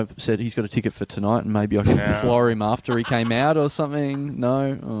thought you might have said he's got a ticket for tonight, and maybe I can No. fly him after he came out or something.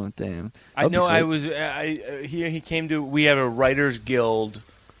 No, oh damn. I know. He came to. We had a Writers Guild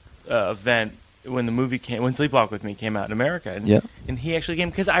event when the movie came. When Sleepwalk with Me came out in America, and, Yep. and he actually came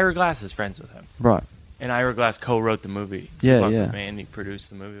because Ira Glass is friends with him, Right. and Ira Glass co-wrote the movie. Yeah, Sleepwalk yeah. With Me, and he produced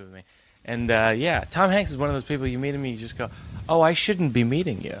the movie with me. And Tom Hanks is one of those people you meet him, and you just go, "Oh, I shouldn't be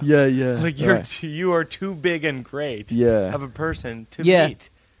meeting you." Yeah, yeah. Like you are too big and great Yeah. of a person to Yeah. meet.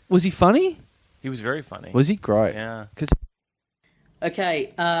 Was he funny? He was very funny. Was he great? Yeah. Okay,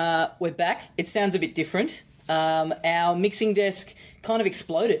 we're back. It sounds a bit different. Our mixing desk kind of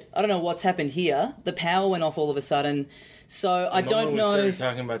exploded. I don't know what's happened here. The power went off all of a sudden. So I The don't moment know. We started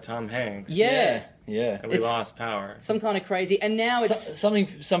talking about Tom Hanks. Yeah. And we It's lost power. some kind of crazy, and now it's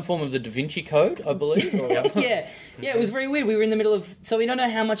some form of the Da Vinci Code, I believe. Or... yeah. It was very weird. We were in the middle of, so we don't know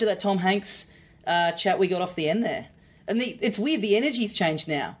how much of that Tom Hanks chat we got off the end there. And it's weird. The energy's changed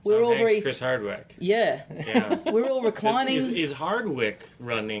now. We're all very Chris Hardwick. yeah. We're all reclining. Is Hardwick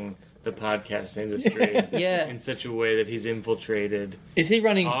running the podcast industry Yeah. in such a way that he's infiltrated Is he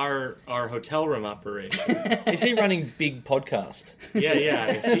running? our hotel room operation? Is he running big podcast?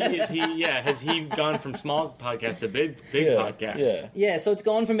 Yeah. Has he gone from small podcast to big podcast? Yeah. Yeah, so it's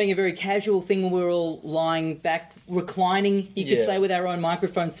gone from being a very casual thing when we were all lying back, reclining, you could Yeah. say, with our own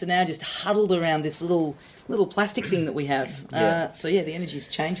microphones, to now just huddled around this little plastic thing that we have. Yeah. So the energy's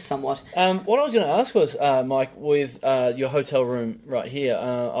changed somewhat. What I was going to ask was, Mike, with your hotel room right here,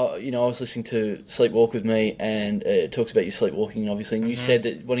 I was listening to Sleepwalk with Me, and it talks about you sleepwalking, obviously, and you said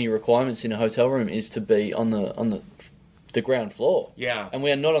that one of your requirements in a hotel room is to be on the ground floor. Yeah. And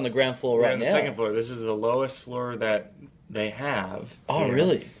we are not on the ground floor We're right on the now. second floor. This is the lowest floor that they have. Oh, here.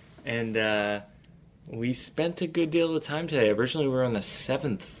 really? And we spent a good deal of time today. Originally, we were on the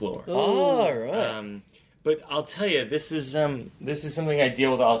 7th floor. Oh, right. But I'll tell you, this is something I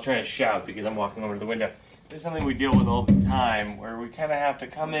deal with. I'll try to shout because I'm walking over to the window. This is something we deal with all the time, where we kind of have to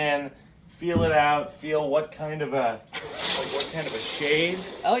come in, feel it out, feel what kind of a shade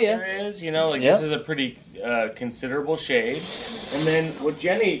there is. This is a pretty considerable shade. And then what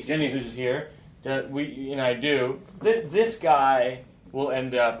Jenny who's here, I do. This guy will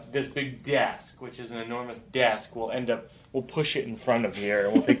end up, this big desk, which is an enormous desk, we'll push it in front of here,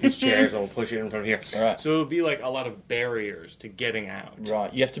 and we'll take these chairs and we'll push it in front of here. All right. So it'll be like a lot of barriers to getting out.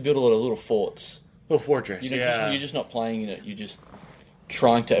 Right. You have to build a lot of little forts. Little fortress, You're just not playing in it. You're just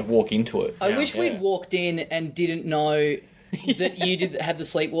trying to walk into it. I wish we'd walked in and didn't know that you had the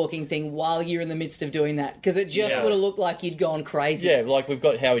sleepwalking thing while you're in the midst of doing that, because it just would have looked like you'd gone crazy. Yeah, like we've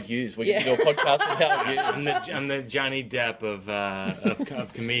got Howard Hughes. We can do a podcast with Howard Hughes. I'm the Johnny Depp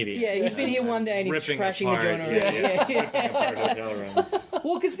of comedians. Yeah, he's been here one day and he's Ripping trashing apart, the joint around. ripping apart hotel rooms.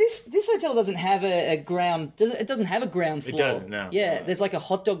 Well, because this hotel doesn't have a ground. It doesn't have a ground floor. It doesn't. No. Yeah, there's like a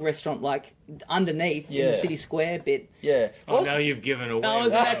hot dog restaurant like underneath in the city square bit. Yeah. Oh, now you've given away. I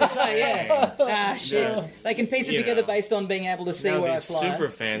was about to say, yeah. Shit. No. They can piece it together based on being able to see Now where I these fly. super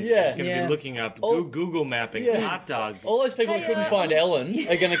fans Yeah. are just going to Yeah. be looking up Google mapping hot dog. All those people who couldn't find Ellen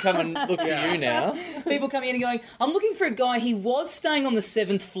are going to come and look for you now. People coming in and going, I'm looking for a guy. He was staying on the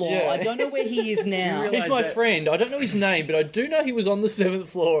 7th floor. Yeah. I don't know where he is now. realize He's my that- friend. I don't know his name, but I do know he was on the 7th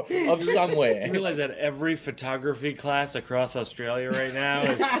floor of somewhere. You realize that every photography class across Australia right now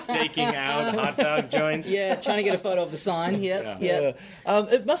is staking out hot dog joints? Yeah, trying to get a photo of the sign. Yeah.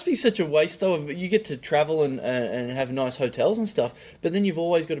 It must be such a waste, though. You get to travel and have nice hotels and stuff, but then you've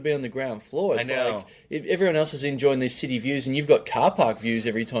always got to be on the ground floor. It's I know. like if everyone else is enjoying these city views, and you've got car park views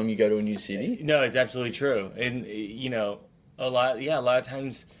every time you go to a new city. No, it's absolutely true. And, a lot of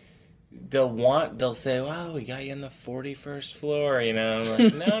times they'll say, "Wow, we got you on the 41st floor," I'm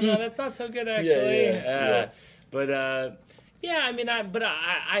like, no, that's not so good, actually. But in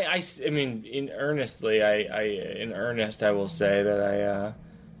earnest, I will say that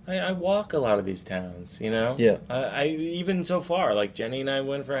I walk a lot of these towns, Yeah. I even so far, like Jenny and I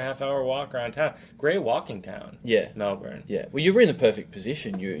went for a half-hour walk around town. Great walking town. Yeah. Melbourne. Yeah. Well, you're in the perfect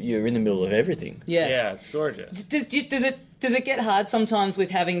position. You're in the middle of everything. Yeah, it's gorgeous. Does it get hard sometimes with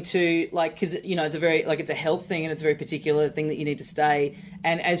having to, like, because it's a very, like, it's a health thing and it's a very particular thing that you need to stay,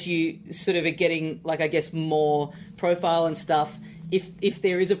 and as you sort of are getting, like, I guess more profile and stuff, if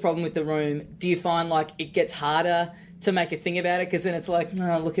there is a problem with the room, do you find like it gets harder to make a thing about it? Because then it's like,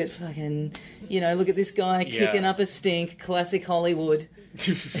 oh, look at fucking, look at this guy kicking up a stink, classic Hollywood.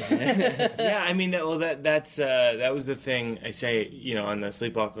 Yeah, I mean, that was the thing I say, on the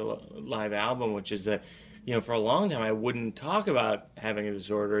Sleepwalker Live album, which is that, for a long time I wouldn't talk about having a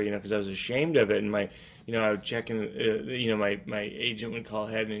disorder, because I was ashamed of it, and I would check in, my agent would call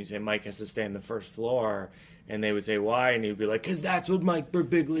ahead and he'd say, Mike has to stay on the first floor. And they would say, why? And he'd be like, because that's what Mike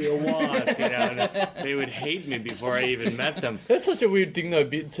Birbiglia wants, And they would hate me before I even met them. That's such a weird thing, though,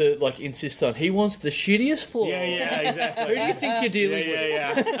 to like insist on. He wants the shittiest floor. Yeah, exactly. Who do you think you're dealing with?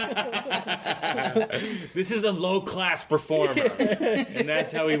 Yeah. This is a low-class performer, and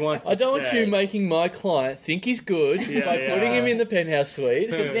that's how he wants to I don't want stay. you making my client think he's good by putting him in the penthouse suite.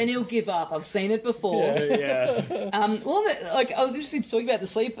 Because then he'll give up. I've seen it before. Yeah. I was interested to talk about the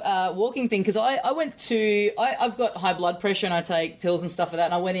sleep walking thing, because I went to... I've got high blood pressure and I take pills and stuff for that,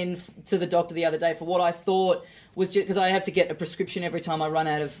 and I went in to the doctor the other day for what I thought was just... Because I have to get a prescription every time I run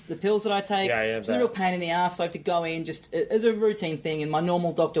out of the pills that I take. Yeah, it's a real pain in the ass, so I have to go in just as a routine thing, and my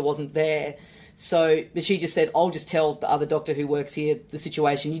normal doctor wasn't there. So, but she just said, I'll just tell the other doctor who works here the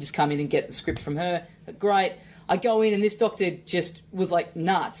situation. You just come in and get the script from her. Great. I go in and this doctor just was like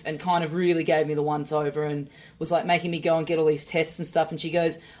nuts and kind of really gave me the once over and was like making me go and get all these tests and stuff. And she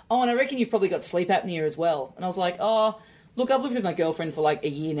goes, oh, and I reckon you've probably got sleep apnea as well. And I was like, oh, look, I've lived with my girlfriend for like a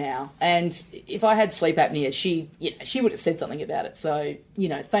year now. And if I had sleep apnea, she would have said something about it. So,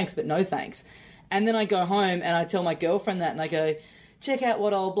 thanks, but no thanks. And then I go home and I tell my girlfriend that and I go, check out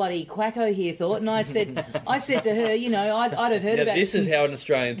what old bloody quacko here thought. And I said to her, I'd have heard about this. This is how an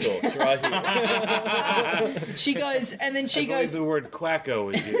Australian talks, right here. She goes, and then she goes... the word quacko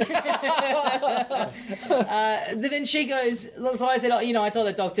was used. Then she goes, so I said, I told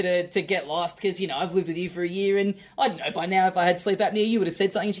the doctor to get lost because, I've lived with you for a year and I don't know, by now if I had sleep apnea, you would have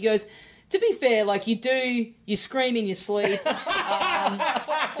said something. She goes, to be fair, like you scream in your sleep.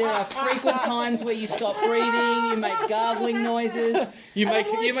 There are frequent times where you stop breathing, you make gargling noises. You make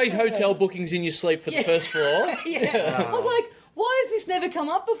hotel bookings in your sleep for the first floor? Yeah. I was like, why has this never come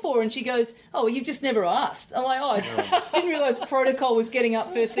up before? And she goes, oh, well, you've just never asked. I'm like, I didn't realise protocol was getting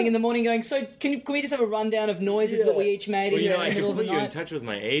up first thing in the morning going, so can we just have a rundown of noises that we each made in the middle of the night? I can put you in touch with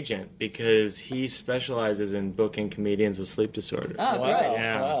my agent because he specialises in booking comedians with sleep disorders. Oh, wow. Great.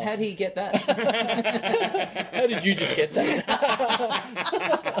 Yeah. Wow. How did he get that? How did you just get that?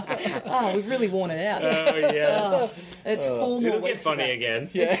 Oh, we've really worn it out. Oh, yes. It's 4 more It'll weeks get funny of that. again.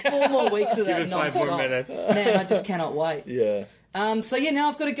 It's 4 more weeks of that Give it 5 non-stop. more minutes. Man, I just cannot wait. Yeah. So now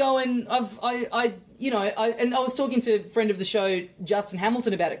I've got to go and I was talking to a friend of the show, Justin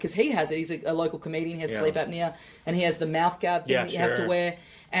Hamilton, about it because he has it. He's a local comedian. He has sleep apnea and he has the mouth guard thing that you have to wear.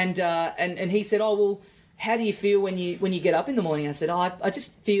 And he said, oh well, how do you feel when you get up in the morning? I said, I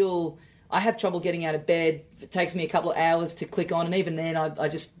just feel I have trouble getting out of bed. It takes me a couple of hours to click on, and even then I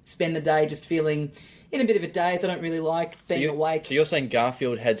just spend the day just feeling in a bit of a daze. I don't really like being awake. So you're saying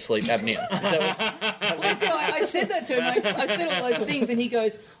Garfield had sleep apnea? I said that to him. I said all those things, and he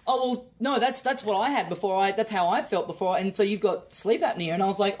goes, "Oh well, no, that's what I had before. That's how I felt before. And so you've got sleep apnea." And I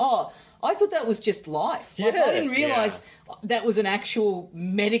was like, "Oh, I thought that was just life. Like, I didn't realise that was an actual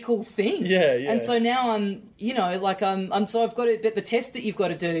medical thing." Yeah. And so now I'm so I've got to. But the test that you've got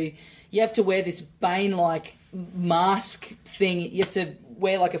to do, you have to wear this Bane-like mask thing. You have to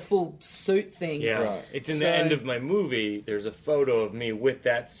wear like a full suit thing. Yeah, right. It's in the end of my movie. There's a photo of me with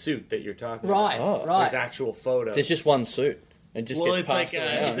that suit that you're talking about. Right. There's actual photos. There's just one suit. It just gets passed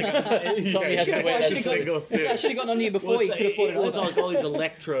around. Somebody has to wear that single suit. I should have gotten onto you before. You could have put it on. It's like all these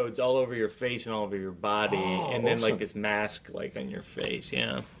electrodes all over your face and all over your body, and then like this mask like on your face.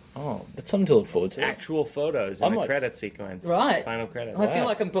 Yeah. Oh, that's something to look forward to. Actual photos in the credit sequence. Right. Final credits. I feel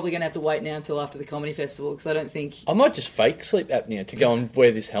like I'm probably going to have to wait now until after the comedy festival because I don't think... I might just fake sleep apnea to go and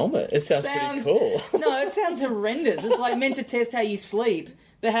wear this helmet. It sounds pretty cool. No, it sounds horrendous. It's like meant to test how you sleep,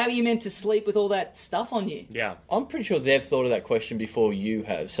 but how are you meant to sleep with all that stuff on you? Yeah. I'm pretty sure they've thought of that question before you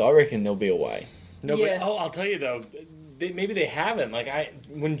have, so I reckon there'll be a way. No, but I'll tell you though, maybe they haven't. Like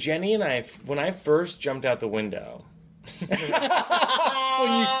when Jenny and I first jumped out the window... When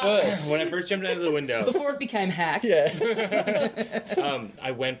I first jumped out of the window, before it became hack.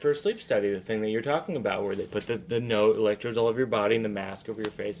 I went for a sleep study, the thing that you're talking about, where they put the electrodes all over your body and the mask over your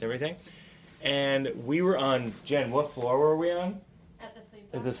face and everything. And we were on, Jen, what floor were we on? At the sleep.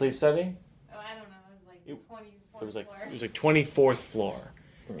 At the sleep study? Oh, I don't know. It was like 24th It was like floor. it was like 24th floor.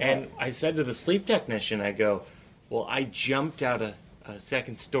 Right. And I said to the sleep technician, I go, well, I jumped out a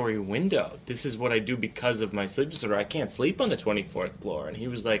second story window. This is what I do because of my sleep disorder. I can't sleep on the 24th floor. And he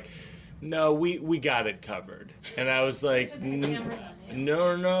was like, no, we got it covered. And I was like, no,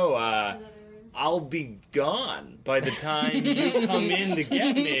 I'll be gone by the time you come in to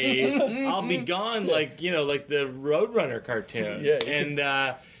get me. I'll be gone like the Roadrunner cartoon.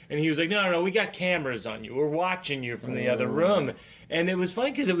 Yeah. And he was like, no, we got cameras on you. We're watching you from the other room. And it was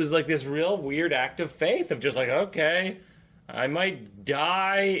funny because it was like this real weird act of faith of just like, okay, I might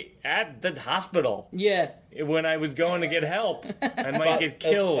die at the hospital. Yeah. When I was going to get help, I might get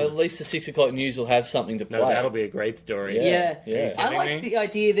killed. At least the 6 o'clock news will have something to play. No, that'll be a great story. Yeah. I like me? the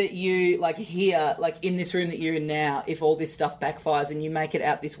idea that you, like here, like in this room that you're in now, if all this stuff backfires and you make it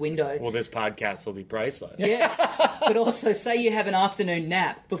out this window. Well, this podcast will be priceless. Yeah. But also, say you have an afternoon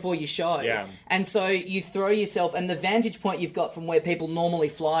nap before your show. Yeah. And so you throw yourself, and the vantage point you've got from where people normally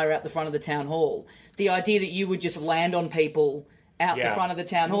fly are out the front of the town hall, the idea that you would just land on people out the front of the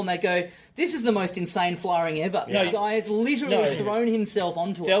town hall and they go, this is the most insane flying ever. Yeah. This guy has literally thrown himself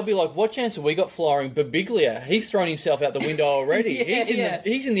onto They'll us. be like, what chance have we got flying Birbiglia? He's thrown himself out the window already.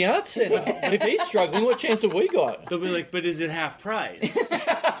 He's in the arts centre. If he's struggling, what chance have we got? They'll be like, but is it half price?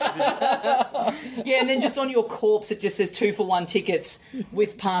 Yeah, and then just on your corpse it just says 2-for-1 tickets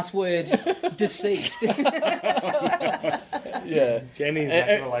with password deceased. Yeah. Jenny's not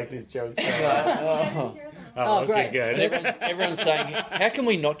going to like these jokes. Oh, okay, great. good. Everyone's saying, how can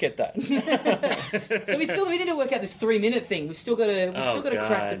we not get that? So we need to work out this 3-minute thing. We've still got to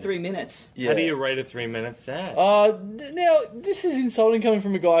crack the God. 3 minutes. Yeah. How do you write a 3-minute set? Now, this is insulting coming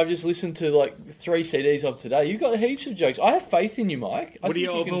from a guy I've just listened to like 3 CDs of today. You've got heaps of jokes. I have faith in you, Mike. What do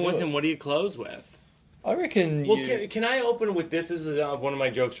you open with and what do you close with? I reckon Well, you... can I open with this? This is one of my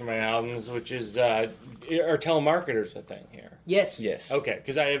jokes from my albums, which is, are telemarketers a thing here? Yes. Yes. Okay,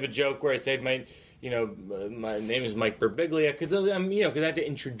 because I have a joke where I say my name is Mike Birbiglia, because I have to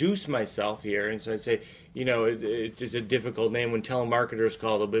introduce myself here, and so I say, it's a difficult name when telemarketers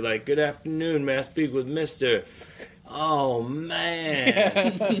call. They'll be like, "Good afternoon, may I speak with Mister?" Oh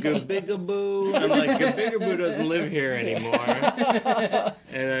man, Gabigaboo! I'm like, Gabigaboo doesn't live here anymore.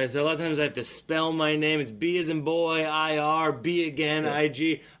 And I said a lot of times I have to spell my name. It's B as in boy, I-R, B again,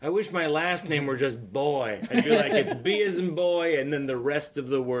 I-G. I wish my last name were just boy. I'd be like, it's B as in boy, and then the rest of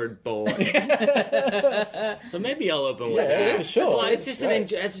the word boy. So maybe I'll open with that. For sure. That's why it's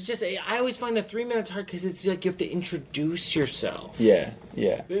just I always find the 3 minutes hard because it's like you have to introduce yourself. Yeah.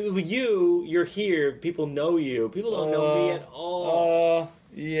 With you're here. People know you. People don't know me at all.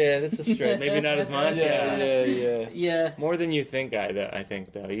 Yeah, that's a stretch. Maybe not as much. Yeah. More than you think. I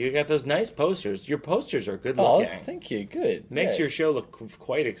think though. You got those nice posters. Your posters are good Oh, looking. thank you. Good. Makes Yeah. your show look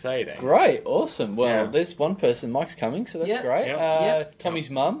quite exciting. Great, awesome. Well, Yeah. there's one person. Mike's coming, so that's Yep. great. Yep. Yep. Tommy's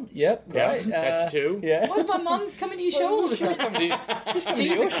mum. Yep, Yeah, great. that's 2. Yeah. Why's my mum coming to your show all of a She's sudden? coming to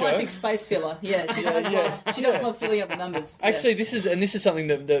She's your a show. classic space filler. Yeah, she does love filling up the numbers. Yeah. Actually, this is something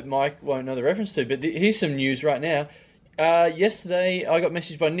that Mike won't know the reference to, but here's some news right now. Yesterday, I got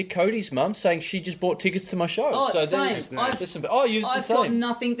messaged by Nick Cody's mum saying she just bought tickets to my show. Oh, so same. I've got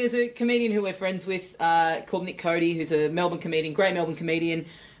nothing. There's a comedian who we're friends with called Nick Cody, who's a Melbourne comedian, great Melbourne comedian,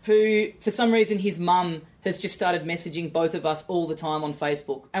 who, for some reason, his mum has just started messaging both of us all the time on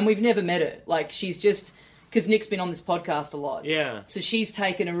Facebook. And we've never met her. Like, she's just... Because Nick's been on this podcast a lot. Yeah. So she's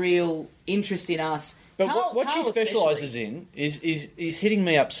taken a real interest in us. But Carl- what she Carl specialises especially. in is hitting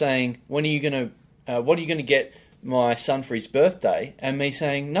me up saying, what are you going to get my son for his birthday? And me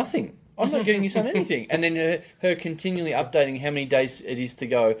saying, nothing. I'm not getting your son anything. And then her continually updating how many days it is to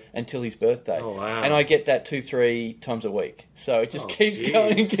go until his birthday. Oh, wow. And I get that 2-3 times a week. So it just keeps jeez.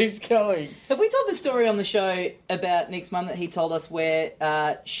 going and keeps going. Have we told the story on the show about Nick's mum that he told us where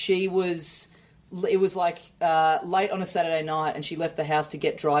she was... It was like late on a Saturday night and she left the house to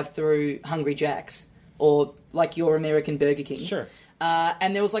get drive-through Hungry Jack's or like your American Burger King. Sure.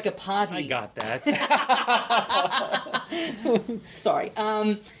 And there was like a party. I got that. Sorry.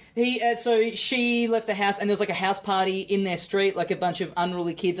 So she left the house and there was like a house party in their street, like a bunch of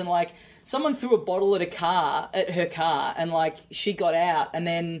unruly kids, and like someone threw a bottle at her car, and like she got out and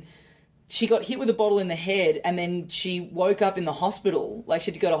then she got hit with a bottle in the head, and then she woke up in the hospital. Like, she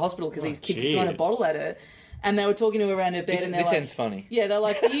had to go to hospital because these kids had thrown a bottle at her. And they were talking to her around her bed, and they're This like... ends funny. Yeah, they're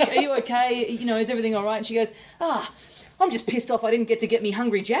like, are you okay? Is everything all right? And she goes, I'm just pissed off I didn't get to get me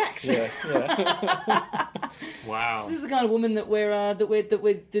Hungry Jacks. Yeah. Wow. This is the kind of woman that's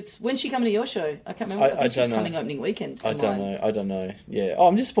when's she coming to your show? I can't remember. I think she's coming opening weekend to I mine. don't know. Yeah. Oh,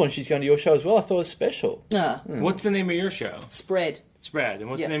 I'm disappointed she's going to your show as well. I thought it was special. What's the name of your show? Spread. And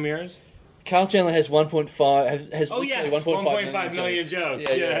what's the name of yours? Carl Chandler has 1.5 has Oh, literally yes, 1.5 million jokes.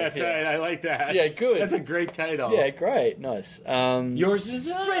 Yeah, That's right. I like that. Yeah, good. That's a great title. Yeah, great, nice. Yours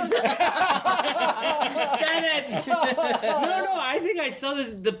is Spread. Damn it! No, I think I saw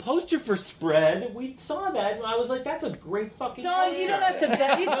the poster for Spread. We saw that, and I was like, "That's a great fucking." You don't have to.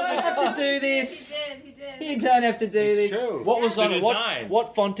 You don't have to do this. He did. You don't have to do It's this. true. What was The on it? design.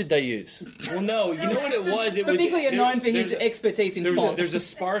 What font did they use? Well, no, you know what it was. It was Birbiglia known for his there's- expertise in fonts. There's a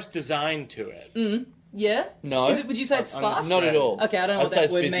sparse design to it. Yeah? No. Would you say it's sparse? Not at all. Okay, I don't know I'd what say that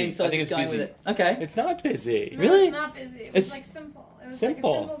it's word busy. means, so I I was think just it's going busy. with it. Okay. It's not busy. No, Really? it's not busy. It It's was like simple. It was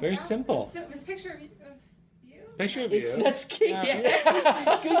simple, like a simple very graph. simple. It was a picture of you. Picture of you. That's cute.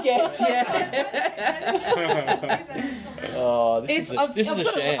 Yeah. Good guess. Yeah. Oh, this is a I've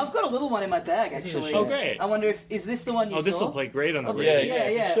got sham. I've got a little one in my bag, This is a actually. shame. Oh, great. I wonder is this the one you saw? Oh, this will play great on the Yeah, radio.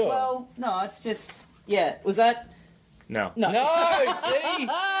 Yeah, for sure. Well, no, it's just... Yeah, was that... No. No. No, see,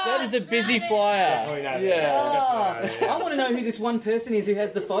 that is a busy flyer. Definitely not. Yeah. I want to know who this one person is who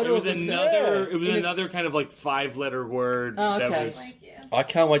has the It photo was of himself. another. It was In a- another kind of like 5-letter word. Oh, okay. That was. Like, yeah. I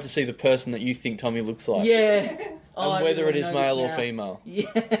can't wait to see the person that you think Tommy looks like. Yeah. I and whether really it is wanna know male this or now. female.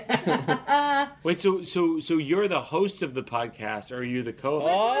 Wait, so you're the host of the podcast, or are you the co-host?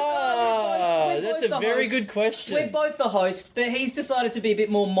 We're That's both a the very host. good question. We're both the host, but he's decided to be a bit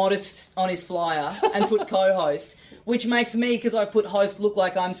more modest on his flyer and put co-host, which makes me, because I've put host, look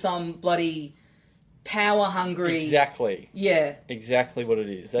like I'm some bloody power-hungry... Exactly. Yeah. Exactly what it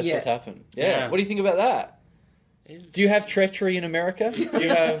is. That's Yeah. what's happened. Yeah. Yeah. What do you think about that? Do you have treachery in America? Do you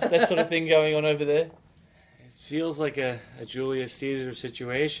have that sort of thing going on over there? It feels like a Julius Caesar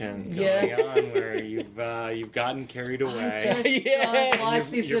situation Yeah. going on where you've gotten carried away. I just don't like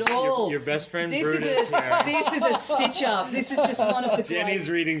this at all. Your best friend This Brutus is here. this is a stitch-up. This is just one of the Jenny's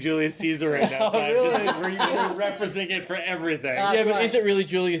great... reading Julius Caesar right now, so we're referencing it for everything. Yeah, but right. is it really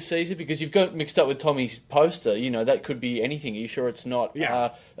Julius Caesar? Because you've got mixed up with Tommy's poster. You know, that could be anything. Are you sure it's not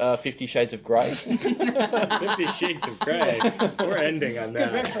 50 Shades of Grey? 50 Shades of Grey. We're ending on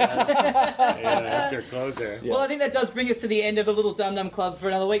that. Yeah, that's our closer. Yeah. Well, I think that does bring us to the end of the Little Dum Dum Club for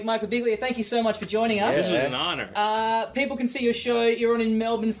another week. Mike Birbiglia, thank you so much for joining us. This was an honor. People can see your show. You're on in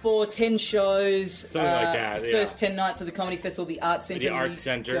Melbourne for 10 shows. Something like that, yeah. First 10 nights of the Comedy Festival, the Arts Centre. The and then Arts you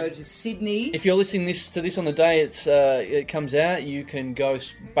Centre. Go to Sydney. If you're listening to this on the day it comes out, you can go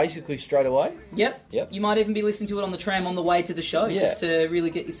basically straight away. Yep. Yep. You might even be listening to it on the tram on the way to the show, Yeah. just to really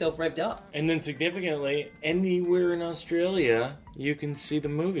get yourself revved up. And then significantly, anywhere in Australia, you can see the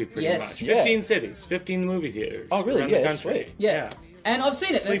movie pretty Yes. much. Yeah. 15 cities, 15 movie theaters. Oh, really? Around Yeah, the country. sweet. Yeah. And I've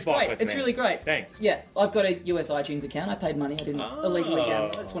seen it. and It's Sleepwalk great. with It's me. really great. Thanks. Yeah. I've got a US iTunes account. I paid money. I didn't illegally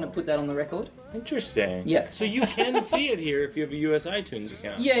gamble. I just want to put that on the record. Interesting. Yeah. So you can see it here if you have a US iTunes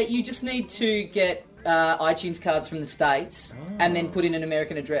account. Yeah, you just need to get iTunes cards from the States and then put in an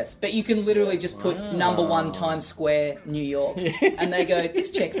American address. But you can literally just put number 1 Times Square, New York. And they go, this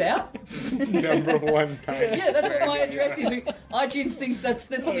checks out. Number 1 time. Yeah, that's what my address is. iTunes thinks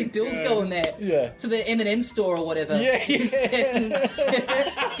there's probably bills God. going there. Yeah. To the M&M store or whatever. Yeah, yeah.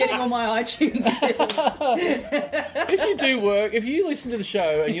 Getting all my iTunes bills. If you do work, if you listen to the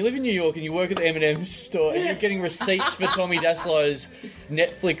show and you live in New York and you work at the M&M store and you're getting receipts for Tommy Daslow's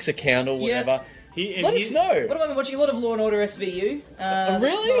Netflix account or whatever, let us know. What have I been watching? A lot of Law and Order SVU. That's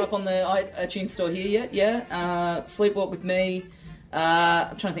really? not up on the iTunes store here yet. Yeah. Sleepwalk with Me.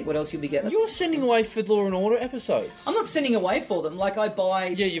 I'm trying to think what else you'll be getting. You're sending away for Law and Order episodes. I'm not sending away for them. Like I buy.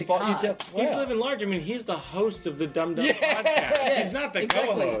 Yeah, you the buy. cards. He's Wow. living large. I mean, he's the host of the Dum Dum podcast. He's not the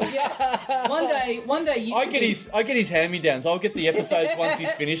co-host. Yeah. One day you. I could get his hand-me-downs. I'll get the episodes once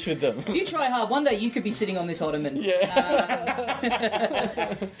he's finished with them. If you try hard, one day you could be sitting on this ottoman. Yeah.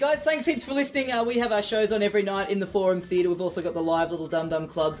 Guys, thanks heaps for listening. We have our shows on every night in the Forum Theatre. We've also got the live Little Dum Dum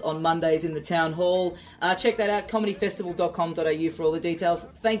Clubs on Mondays in the Town Hall. Check that out, comedyfestival.com.au for all the details.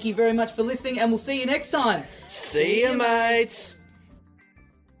 Thank you very much for listening, and we'll see you next time. See you, mates.